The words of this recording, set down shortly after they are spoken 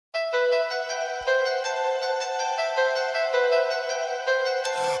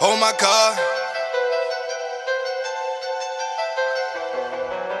Oh my God.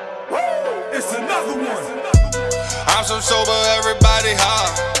 It's another one. I'm so sober, everybody high.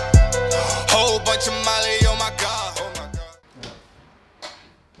 Whole bunch of Molly, oh my God. Oh my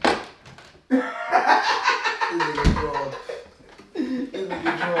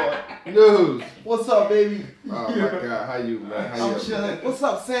God. Newz. What's up, baby? Oh my God, how you, man? How you? I'm chilling. What's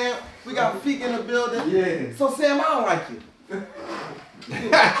up, Sam? We got Feek in the building. Yeah. So, Sam, I don't like you.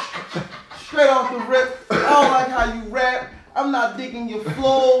 Straight off the rip, I don't like how you rap. I'm not digging your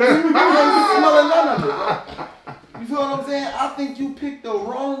flow. I ain't smelling none of it, bro. You feel what I'm saying? I think you picked the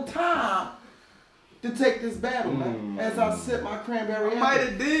wrong time to take this battle, man. As I sip my cranberry I might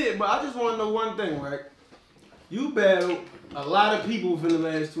have did, but I just want to know one thing, right? You battled a lot of people within the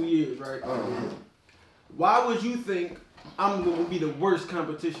last 2 years, right? Why would you think I'm going to be the worst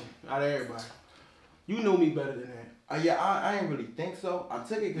competition out of everybody? You know me better than that. Yeah, I ain't really think so. I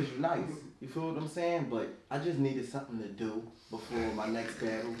took it because you're nice. You feel what I'm saying? But I just needed something to do before my next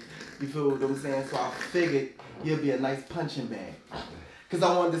battle. You feel what I'm saying? So I figured you'll be a nice punching bag. Because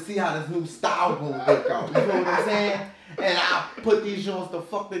I wanted to see how this new style gonna work out. You feel what I'm saying? And I put these joints the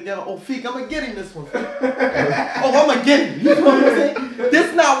fuck together. Oh, Feek, I'm gonna get him this one. Oh, I'm gonna get him. You know what I'm saying?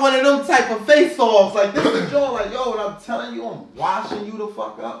 This not one of them type of face-offs. Like, this is a joint like, yo, and I'm telling you, I'm washing you the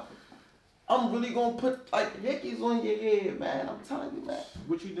fuck up. I'm really gonna put like hickeys on your head, man. I'm telling you, man.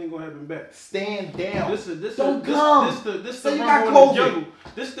 What you think gonna happen back? Stand down. This Rumble the jungle.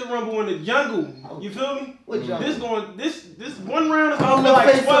 This the rumble in the jungle. You feel me? What jungle? This one round is I'm gonna the be like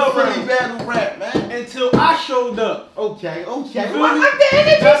face 12 of Philly rounds battle rap, man. until I showed up. Okay. You feel me?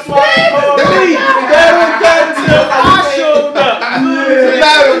 That's That's why I called me. Until I showed up.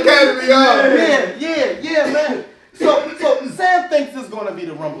 Battle Academy, Yeah, man. So Sam thinks it's gonna be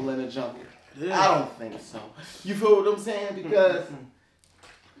the rumble in the jungle. Yeah. I don't think so. You feel what I'm saying? Because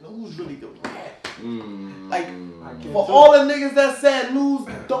who's really the rap? Like, for all the niggas that said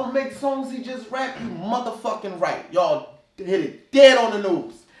Newz don't make songs, he just rap, you motherfucking right. Y'all hit it dead on the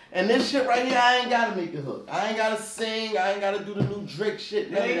nose. And this shit right here, I ain't gotta make a hook. I ain't gotta sing. I ain't gotta do the new Drake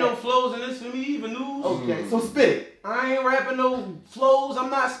shit. There ain't no flows in this for me, even Newz. Okay, so spit it. I ain't rapping no flows.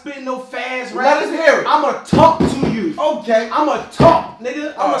 I'm not spitting no fast rap. Let us hear it. I'ma talk to you. Okay. I'ma talk,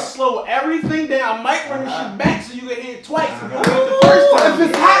 nigga. I'ma Alright. slow everything down. I might run this shit back so you can hear it twice. If you don't hear it the first time. If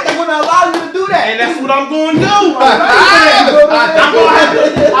it's hot, they're gonna allow you to do that. And that's what I'm gonna do.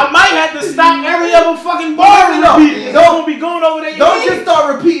 I might have to stop every other fucking bar and repeat. It's gonna be going over there. Don't just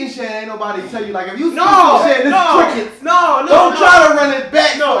start repeating shit. Ain't nobody tell you like if you No, shit, this crickets. no. Don't try to run it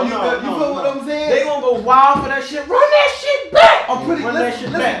back. No, you feel what I'm saying? They gonna go wild for that shit. Run that shit back. I'm pretty Run that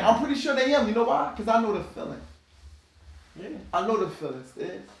shit back. I'm pretty sure they am. You know why? Because I know the feeling. Yeah. I know the feeling,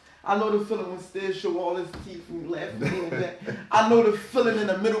 Stiz. I know the feeling when Stiz show all his teeth and you laugh and that. I know the feeling in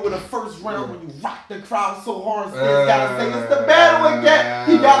the middle of the first round when you rock the crowd so hard. Stiz gotta say it's the battle again.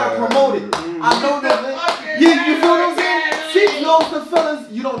 He gotta promote it. I know that. You feel what I'm saying? She knows the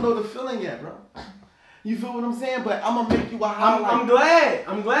feelings. You don't know the feeling yet, bro. You feel what I'm saying? But I'm gonna make you a highlight.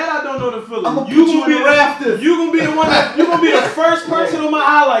 I'm glad I don't know the feeling. I'm gonna put you in the rafters. You gonna be the one that you gonna be the first person on my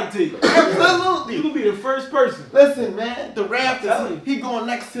highlight tape. Absolutely. You gonna be the first person. Listen, man, the rafters. He going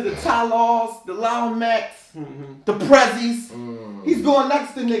next to the Ty-Laws, the Loud Max, the Prezzies. He's going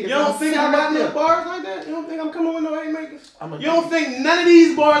next to niggas. You don't I'm think sitting I up got no there. bars like that? You don't think I'm coming with no haymakers? You don't think none of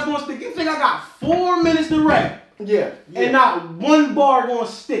these bars gonna stick? You think I got 4 minutes to rap? Yeah. And not one bar gonna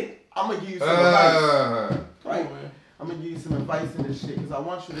stick? I'm gonna give you some advice. Right. I'm gonna give you some advice in this shit because I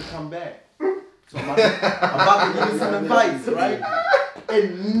want you to come back. So I'm about to give you some advice, right?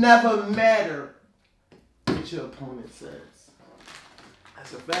 It never matter what your opponent says.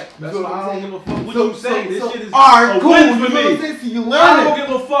 That's a fact. You That's feel why what I I'm don't saying? give a fuck what So- you say. This shit is alright, a cool. win You for know what I'm me. saying? So you I learn don't it.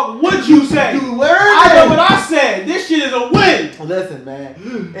 give a fuck what you say. You learn I it. know what I said. This shit is a win. Listen,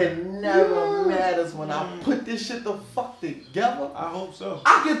 man, it never matters when I put this shit the fuck together. I hope so.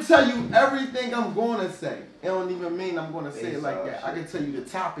 I can tell you everything I'm going to say. It don't even mean I'm going to say it like that. I can tell you the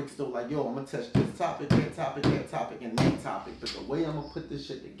topics though, like, yo, I'm going to touch this topic, that topic, and that topic. But the way I'm going to put this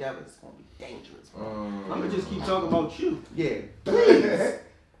shit together, it's going to be dangerous, bro. I'm gonna just keep talking about you. Yeah, please.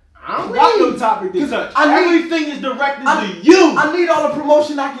 I don't got no topic to touch. Everything is directed to you. I need all the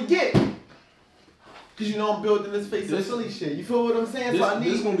promotion I can get. Cause you know I'm building this face of Philly shit. You feel what I'm saying? So I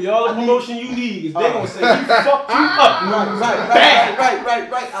need. This gonna be all the promotion you need. Cause they gonna say you fucked you up.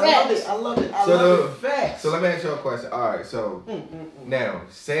 Right. I love it. So let me ask you a question. All right, so now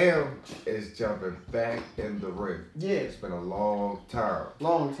Sam is jumping back in the ring. Yeah. It's been a long time.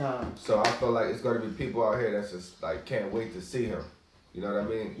 Long time. So I feel like it's gonna be people out here that's just like can't wait to see him. You know what I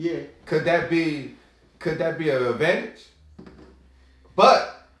mean? Yeah. Could that be an advantage?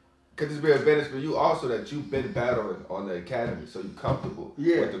 But could this be an advantage for you also that you've been battling on the academy, so you're comfortable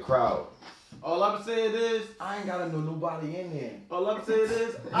with the crowd? All I'm saying is, I ain't gotta know nobody in there. all I'm saying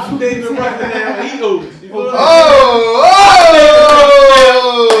is, I'm David Ruffin now. He Otis. You feel me?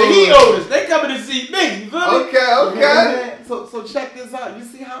 He Otis. They coming to see me. You feel me? Okay. So check this out. You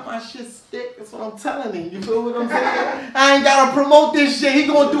see how my shit stick? That's what I'm telling you. You feel what I'm saying? I ain't gotta promote this shit. He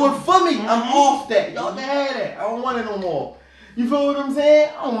gonna do it for me. I'm off that. Y'all can have that. I don't want it no more. You feel what I'm saying?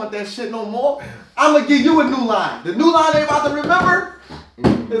 I don't want that shit no more. I'm gonna give you a new line. The new line they about to remember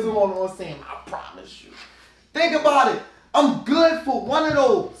is the one I'm saying. I promise you. Think about it. I'm good for one of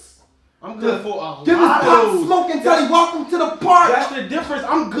those. I'm good for a lot Give us of pop those. smoke and tell you welcome to the park. That's the difference.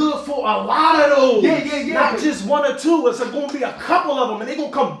 I'm good for a lot of those. Yeah. Not just one or two. It's going to be a couple of them, and they're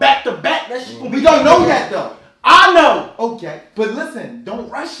going to come back to back. That shit gonna We be don't know that though. I know. Okay, but listen, don't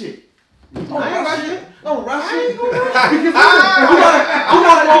rush it. Don't I ain't rush rushing it. Don't rush I ain't it. gonna rush it. Because listen, you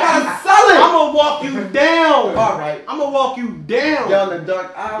gotta sell it. I'm going to walk you down. All right. I'm going to walk you down. Down the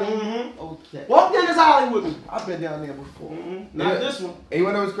dark alley. Mhm. Okay. Walk down this alley with me. I've been down there before. Not this one. And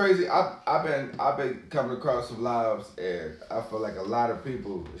you know what's crazy? I've been coming across some lives, and I feel like a lot of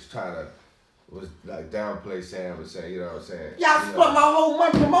people was trying to downplay Sam and say, you know what I'm saying? Yeah, I spent my whole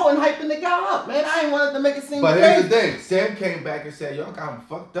month promoting, hyping the guy up, man. I ain't wanted to make it seem But crazy. here's the thing, Sam came back and said, y'all got him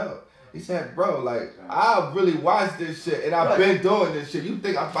fucked up. He said, bro, like, I really watched this shit, and I've been doing this shit. You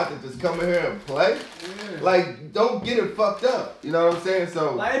think I'm about to just come in here and play? Yeah. Like, don't get it fucked up. You know what I'm saying?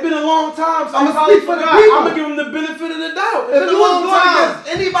 So, Like, it's been a long time, so I'ma I probably speak for the forgot. people. I'm going to give them the benefit of the doubt. It's If been a you was long going time. against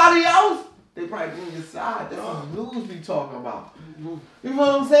anybody else, they probably bring your side. This is Newz we talking about. You know what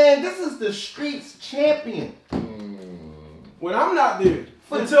I'm saying? This is the streets champion. When I'm not there.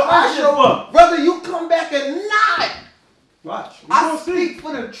 For the Until I trenches. show up. Whether you come back or not. Watch. I speak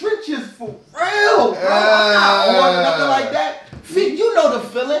for the trenches for real, bro. I'm not on nothing like that. See, you know the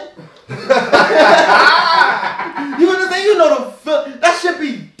feeling. You understand? You know the feeling. That should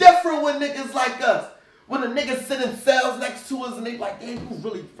be different with niggas like us. When the niggas sit in cells next to us and they like, damn, you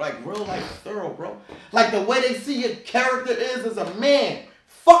really like real life thorough, bro. Like the way they see your character is as a man.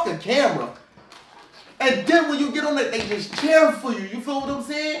 Fuck a camera. And then when you get on it, they just cheer for you. You feel what I'm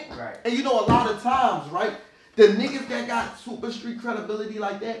saying? Right. And you know a lot of times, right? The niggas that got super street credibility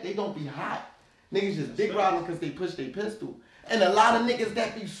like that, they don't be hot. Niggas just dick riding because they push their pistol. And a lot of niggas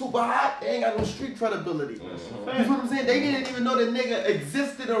that be super hot, they ain't got no street credibility. You feel what I'm saying? They didn't even know the nigga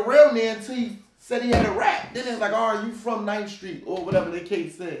existed around there until he said he had a rap. Then it's like, oh, are you from 9th Street? Or whatever the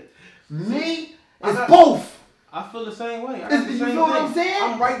case said. Me, it's both. I feel the same way. You feel what I'm saying?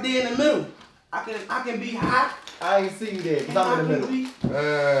 I'm right there in the middle. I can be hot. I ain't see you there because I'm in the middle.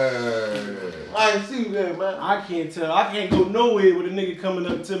 I ain't see you there, man. I can't tell. I can't go nowhere with a nigga coming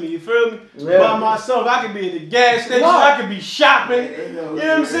up to me. You feel me? Yeah. By myself, I could be at the gas station. I could be shopping. You know what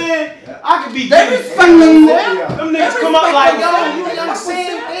I'm saying? I could be. They respect them there. Them niggas come up like, yo, you They young respect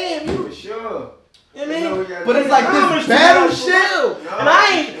Sam, damn, you. For sure. You know what I mean? But it's like this battle shit. And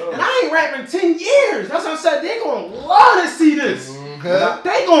I ain't rapping 10 years. That's what I said. They gonna love to see this.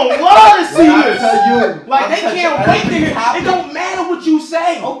 They gonna love to see this. Like they can't wait to hear. It don't matter what you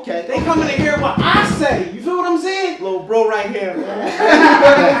say. Okay. They coming to hear what I say. You feel what I'm saying? Little bro right here, man. You know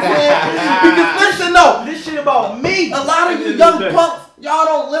what I'm saying? Because listen, though. This shit about me. A lot of you young punks, y'all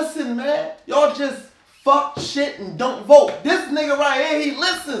don't listen, man. Y'all just fuck shit and don't vote. This nigga right here, he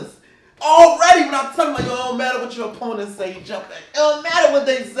listens. Already when I'm telling him, yo, it don't matter what your opponents say, he jump in. It don't matter what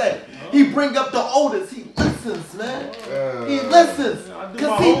they say. He bring up the oldest. He listens, man. He listens.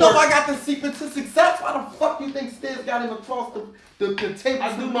 Because he know I got the secret to success. Why the fuck you think Stiz got him across the table?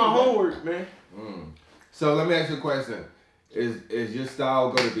 I do my homework, man. So let me ask you a question. Is your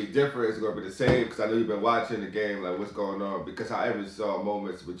style going to be different? Is it going to be the same? Because I know you've been watching the game, like what's going on. Because I even saw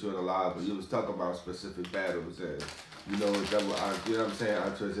moments with you in the live where you was talking about specific battles and you know what I'm saying,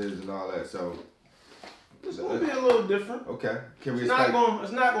 entrances and all that. So It's gonna be a little different. Okay. Can we It's not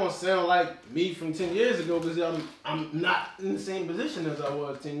gonna sound like me from 10 years ago because I'm not in the same position as I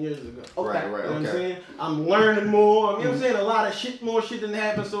was 10 years ago. Okay. Right. You know Okay. what I'm saying? I'm learning more. You know what I'm saying? A lot of shit, more shit than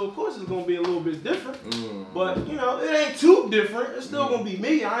happened. So of course it's gonna be a little bit different. But you know, it ain't too different. It's still gonna be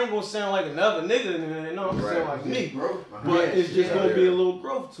me. I ain't gonna sound like another nigga. You know, I'm gonna sound like me. But it's just gonna be a little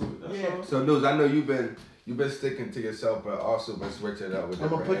growth to it. That's all. So Newz, I know you've been sticking to yourself, but also been switching up with. I'm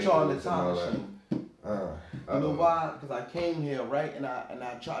gonna put y'all in the time that. machine. You know why? Because I came here, right, and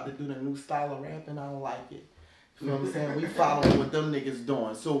I tried to do the new style of rap, and I don't like it. You know what I'm saying? We following what them niggas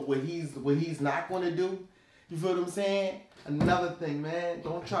doing. So what he's not gonna do, you feel what I'm saying? Another thing, man,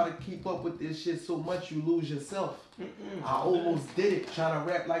 don't try to keep up with this shit so much you lose yourself. I almost did it trying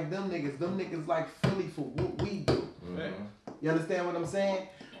to rap like them niggas. Them niggas like Philly for what we do. You understand what I'm saying?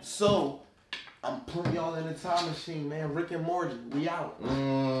 So, I'm putting y'all in the time machine, man. Rick and Morty, we out.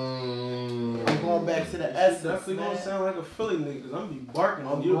 I'm going back to the essence, Definitely man. gonna sound like a Philly nigga, cause I'm gonna be barking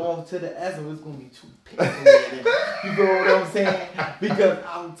on I'm you. going to the essence. It's gonna be too picky. You know what I'm saying? Because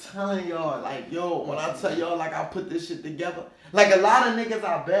I'm telling y'all, like, yo, when I tell y'all, like, I put this shit together, like, a lot of niggas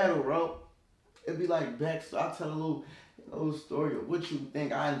I battle, bro. It'd be like backstory. I tell a little story of what you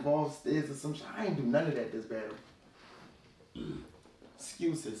think I involved Stiz or some shit. I ain't do none of that this battle.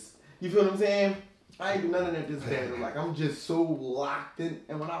 Excuses. You feel what I'm saying? I ain't do none of that this battle. Like, I'm just so locked in.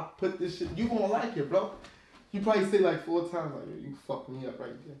 And when I put this shit, you gonna like it, bro. You probably say like 4 times, like, yo, you fucked me up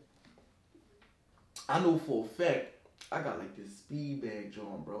right there. I know for a fact, I got like this speed bag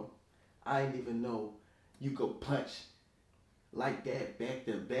drawing, bro. I didn't even know you could punch like that back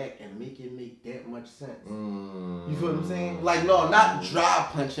to back and make it make that much sense. You feel what I'm saying? Like, no, not dry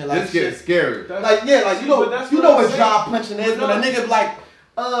punching. Like, this gets scary. Like, yeah, like, you know what dry punching is, but a nigga like,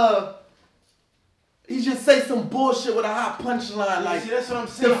 he just say some bullshit with a hot punchline. Like, see, that's what I'm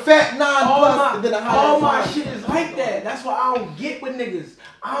saying. The fat 9 plus, and then a hot all my punch. shit is like that. That's why I don't get with niggas.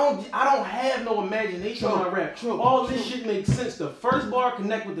 I don't have no imagination when I rap. All this shit makes sense. The first bar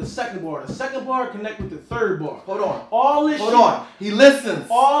connect with the second bar. The second bar connect with the third bar. Hold on. All this Hold shit. on. He listens.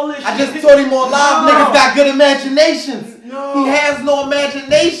 All this I shit. just told him on live, niggas got good imaginations. No. He has no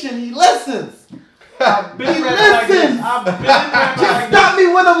imagination. He listens. I've been He rapping like this. listens. I've been rapping Just like stop this.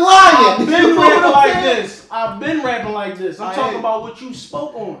 me when I'm lying. I've been rapping like this. I've been rapping like this. I'm talking about what you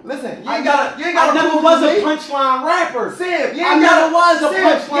spoke on. Listen, I never was a punchline rapper. Sam, I never was a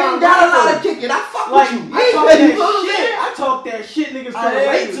punchline You ain't got a lot of rapper. kicking. I fuck Like, with you. I talk You that feel what I'm shit. saying? I talk that shit niggas I can hear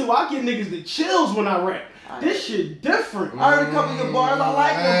relate you. to. I give niggas the chills when I rap. This shit different. I heard a couple of your bars. I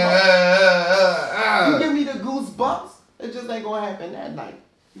like them. You give me the goosebumps. It just ain't gonna happen that night.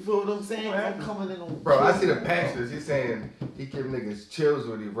 You feel what I'm saying? I'm coming in on. Bro, I see the passions. He's saying he give niggas chills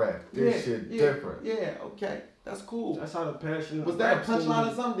when he rap. This shit different. Yeah, okay. That's cool. That's how the passion. Was that a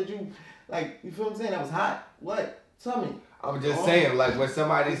punchline or something? Did you, like, you feel what I'm saying? That was hot. What? Tell me. I'm just saying, like, when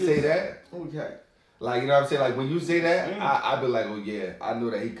somebody say that, Okay. like, you know what I'm saying? Like, when you say that, I be like, oh, yeah, I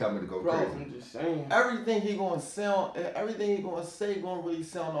knew that he coming to go Bro, crazy. I'm just saying. Everything he gonna sound, everything he gonna say gonna really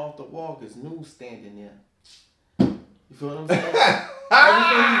sound off the wall because Newz standing there. You feel what I'm saying?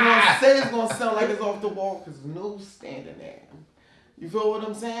 Everything he gonna say is gonna sound like it's off the wall because Newz standing there. You feel what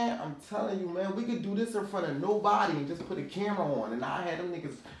I'm saying? I'm telling you, man, we could do this in front of nobody and just put a camera on, and I had them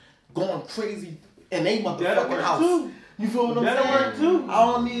niggas going crazy in they motherfucking house. Too. You feel what I'm That'll saying? work too. I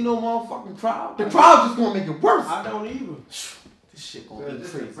don't need no motherfucking crowd. The crowd just gonna make it worse. I don't either. This shit gonna be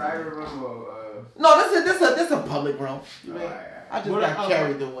This crazy. is a private room or No, this a public room. You mean? Alright. I just got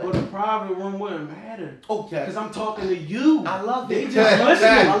carried away. But the private room wouldn't matter. Okay. Cause I'm talking to you. I love They it. just listening.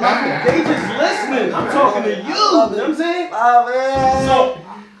 I love it. They just listening. I'm talking to you. You know what I'm saying? Oh, man.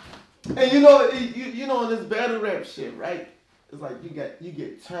 So, and you know in this battle rap shit, right? It's like you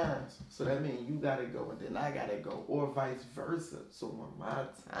get turns. So that means you gotta go and then I gotta go. Or vice versa. So when my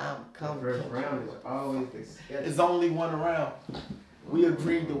time comes, first round is always the schedule. it's only one round. We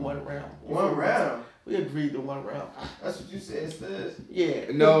agreed to one round. One round. We agreed to one round. That's what you said, Stiz.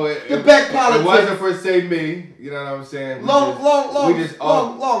 Yeah. No, the back it politics. wasn't for say me. You know what I'm saying? Long We just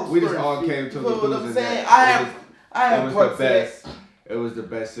all story. came to You the feel what I'm conclusion saying? that I have it was parts the of that. best. It was the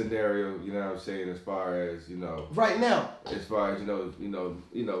best scenario. You know what I'm saying? As far as Right now. as far as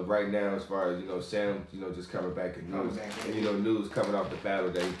right now, as far as Sam, just coming back in Newz, and Newz coming off the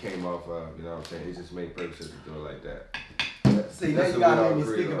battle that he came off of. You know what I'm saying? It just made perfect sense to do it like that. See, now That's you what gotta we make me all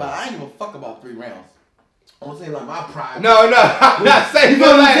speak agree about. on. I ain't give a fuck about 3 rounds. I'm saying like my pride. No, I'm not saying. You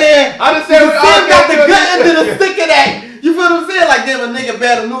feel what I'm saying? I just saying we all Sam got the came to good end of the stick of that. You feel what I'm saying? Like damn, a nigga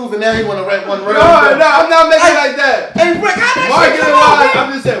battle Newz and now he wanna rap one round. No, I'm not making it like that. Hey Rick, how that shit Marketing come out, wise, man? I'm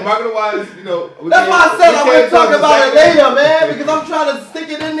just saying, marketing wise, That's why I said I'm gonna talk about it later, man, because I'm trying to stick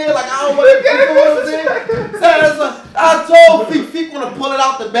it in there like I don't want to. You know what I'm saying? I told Feek wanna pull it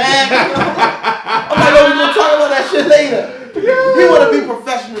out the bag. I'm like, yo, we gonna talk about that shit later. He wanna be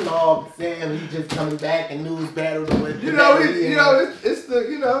professional. Oh, Sam, he just coming back and Newz battled with. It's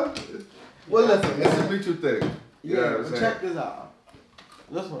the Well, listen, it's a mutual thing. You know what I'm but saying? check this out.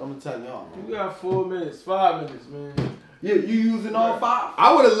 Listen, what I'm gonna tell y'all, man. you got 4 minutes, 5 minutes, man. You using all 5?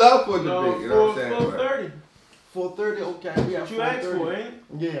 I would have loved for it to No, be. You know what I'm saying? 4:30. 4:30, okay. We What you asked for, ain't it?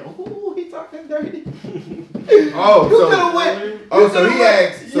 Yeah. Ooh, he talking dirty. Oh, You could've went. so he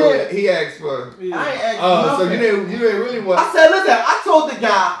asked. So Yeah. he asked for. Yeah. I ain't asked Oh, so nothing. you didn't really want. I said, listen, I told the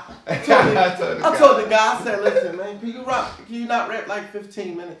guy. I told I told the guy, I said, listen, man, can you not rap like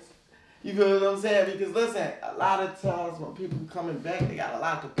 15 minutes? You feel what I'm saying? Because listen, a lot of times when people coming back, they got a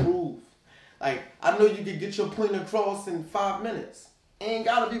lot to prove. Like, I know you can get your point across in 5 minutes. Ain't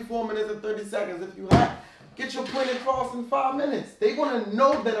gotta be 4 minutes and 30 seconds. If you hot, get your point across in 5 minutes. They gonna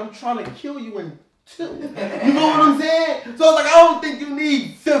know that I'm trying to kill you in 2. You know what I'm saying? So it's like, I don't think you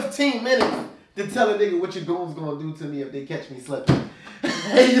need 15 minutes to tell a nigga what your goon's gonna do to me if they catch me slipping.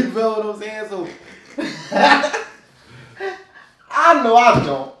 You feel what I'm saying? So I know I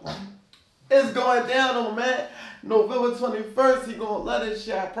don't. It's going down on, man. November 21st, he gonna let it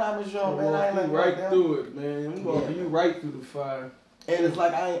shit. I promise y'all, man. I ain't walk you like right through it, man. I'm walking you right through the fire. And it's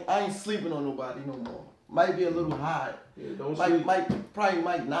like I ain't sleeping on nobody no more. Might be a little high. Yeah, don't sleep. Probably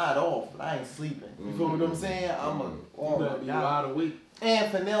might nod off, but I ain't sleeping. You feel what I'm saying? You better be wide awake.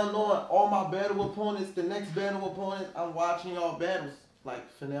 And for now knowing all my battle opponents, the next battle opponent, I'm watching y'all battles.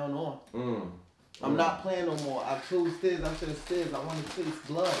 Like for now on. I'm not playing no more. I chose Stiz. I said Stiz, I want to taste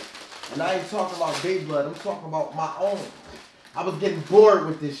blood. And I ain't talking about day blood. I'm talking about my own. I was getting bored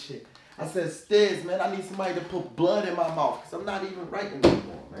with this shit. I said, Stiz, man, I need somebody to put blood in my mouth. Because I'm not even writing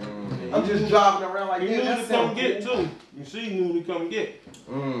anymore, man. I'm just driving around like, you yeah, knew that to come sounds get, cool. too. You see, you knew to come get.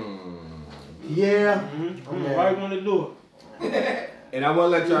 Yeah. I'm the right one to do it. And I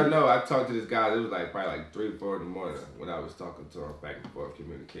want to let y'all know, I talked to this guy, it was like probably like 3 or 4 in the morning when I was talking to him back and forth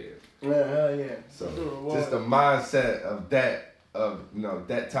communicating. Yeah, hell yeah. So just the mindset of that,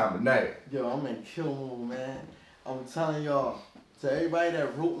 that time of night. Yo, I'm in kill mode, man. I'm telling y'all, to everybody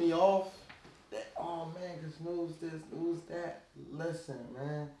that wrote me off, that, oh man, cause Newz this, Newz that. Listen,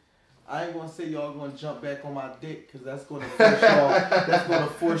 man. I ain't gonna say y'all gonna jump back on my dick, cause that's gonna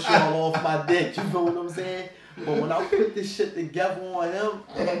force y'all off my dick. You know what I'm saying? But when I put this shit together on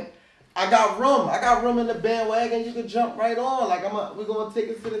him, I got room. I got room in the bandwagon. You can jump right on. Like we're gonna take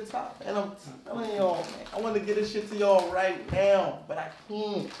it to the top. And I'm telling y'all, man, I want to get this shit to y'all right now, but I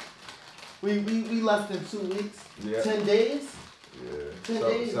can't. We less than 2 weeks. Yeah. 10 days. Yeah. 10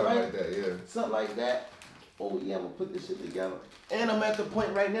 days, something right? like that. Yeah. Something like that. Oh yeah, I'm gonna put this shit together. And I'm at the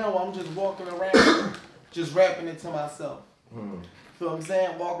point right now where I'm just walking around, just rapping it to myself. Feel what I'm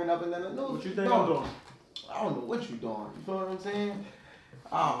saying? Walking up and down the news. What you think I'm doing? I don't know what you doing. You feel what I'm saying?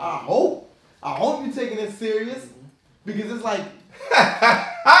 I hope you taking it serious because it's like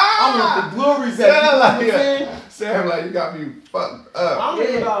I want the glory back. Sound like you got me fucked up. I'm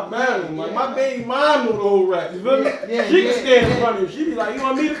even out battling. Like my baby mom know the whole rap. You feel me? She can stand in front of you. She be like, "You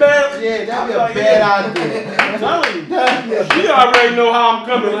want me to battle?" Yeah, that'd be a bad idea. I'm telling you. She already know how I'm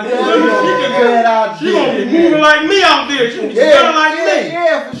coming. Like, she gonna be moving like me out there. She gonna be sounding like me.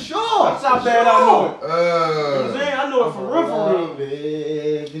 Yeah, for sure. That's how bad I know it. You know what I'm saying? I know it for real.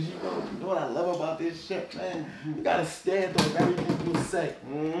 Man, cause you know what I love about this shit, man. You gotta stand on everything you say.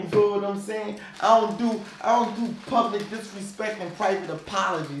 You feel what I'm saying? I don't do public disrespect and private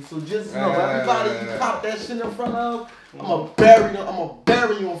apologies. So just know, everybody you pop that shit in front of, I'ma bury them. I'ma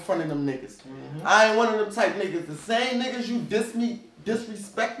bury you in front of them niggas. I ain't one of them type niggas. The same niggas you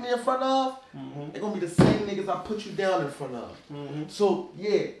disrespect me in front of, they're gonna be the same niggas I put you down in front of. So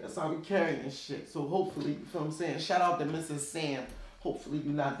yeah, that's how we carrying this shit. So hopefully, you feel what I'm saying? Shout out to Mrs. Sam. Hopefully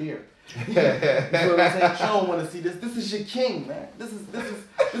you're not there. You feel what I'm saying? You don't want to see this. This is your king, man. This is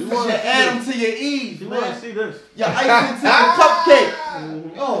your Adam to your Eve, You man. want to see this? Your icing to your cupcake.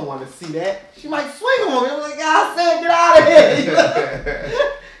 You don't want to see that. She might swing on me. I'm like, God, Sam, get out of here.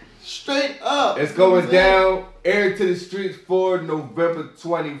 Straight up. It's going down. Air to the streets for November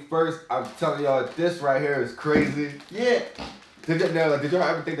 21st. I'm telling y'all, this right here is crazy. Yeah. Did y'all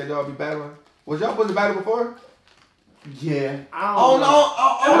ever think that y'all be battling? Was y'all supposed to battle before? Yeah. I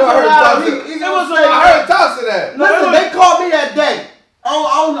heard talks of that. Listen, they called me that day. I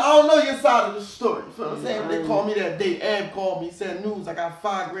don't know your side of the story. You feel what I'm saying? They called me that day. Ab called me, said, Newz, I got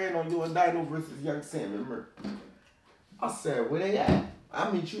 $5 on you and Dino versus Young Sam and Merc. I said, where they at?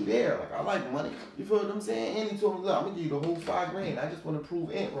 I'll meet you there. Like, I like money. You feel what I'm saying? And he told me, look, I'm gonna give you the whole $5. I just want to prove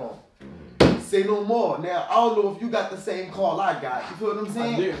Ant wrong. Say no more. Now, I don't know if you got the same call I got. You feel what I'm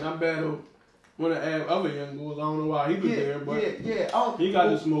saying? I did. I battled one of the other young boys. I don't know why he was there, but he got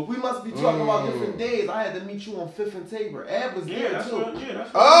the smoke. We must be talking about different days. I had to meet you on 5th and Tabor. Ab was there that's too. Right. Yeah, that's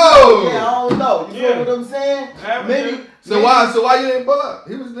right. Oh! Yeah, I don't know. You feel what I'm saying? Maybe. Why you didn't pull up?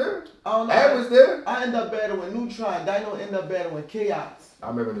 He was there. I don't know. Ab was there. I ended up battling Neutron. Dino ended up battling Chaos. I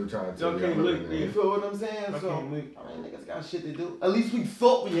remember Neutron too. You feel what I'm saying? I mean, niggas got shit to do. At least we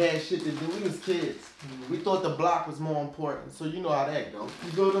thought we had shit to do. We was kids. We thought the block was more important. So you know how that go.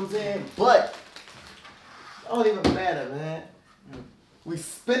 You feel what I'm saying? But it don't even matter, man. We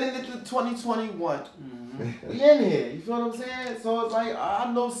spinning it to 2021. We in here. You feel what I'm saying? So it's like,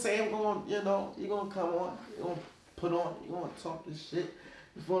 I know Sam going, he gonna come on. He gonna put on, he gonna talk this shit.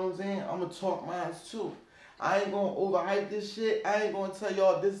 You feel what I'm saying? I'm gonna talk mine too. I ain't gonna overhype this shit. I ain't gonna tell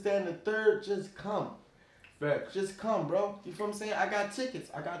y'all this, that, and the third. Just come. Facts. Just come, bro. You feel what I'm saying? I got tickets.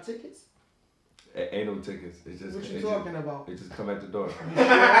 Ain't no tickets. It's just. What you talking about? It just come at the door.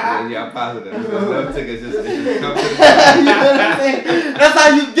 yeah, I'm positive. There's no tickets. It just come to the door. You know what I'm saying? That's how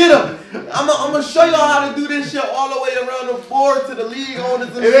you get them. I'm gonna show y'all how to do this shit all the way around the board to the league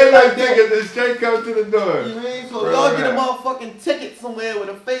owners and It shit ain't like that. tickets. It straight come to the door. You mean? So Right, y'all get a right. motherfucking ticket somewhere with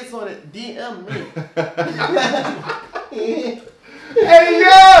a face on it. DM me. Hey yo!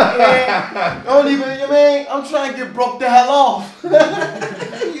 Yeah. Don't even, you mean? I'm trying to get broke the hell off.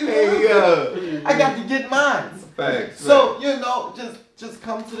 Hey yo! I got to get mine. Facts. So, you know, just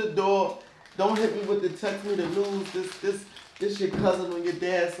come to the door. Don't hit me with the text me the news. This your cousin on your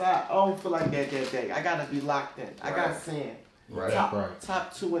dad's side. I don't feel like that day. I gotta be locked in. I got sand. Right.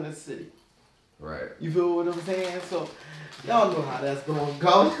 Top 2 in the city. Right. You feel what I'm saying? So, y'all know how that's gonna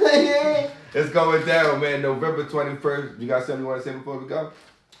go. Yeah. It's going down, man. November 21st. You got something you want to say before we go?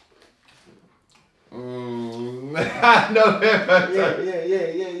 November.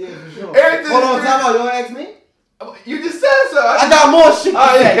 Yeah, for sure. Everything Hold on, is- time out. You wanna ask me? You just said so. I got more shit to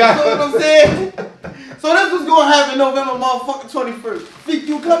Oh, say. yeah. You know what I'm saying? So this was gonna happen November motherfucking 21st. Feek,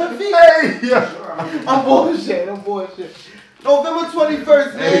 you coming, Feek? Hey yo! I'm bullshit. November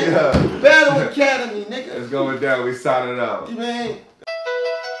 21st, man. Hey, yo. Battle Academy, nigga. It's going down. We signing out. You mean?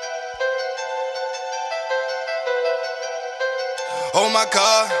 Oh my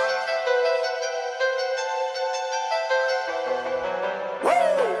God.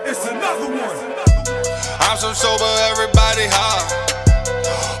 It's another one. I'm so sober, everybody high.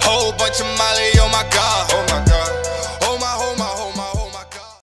 Whole bunch of Molly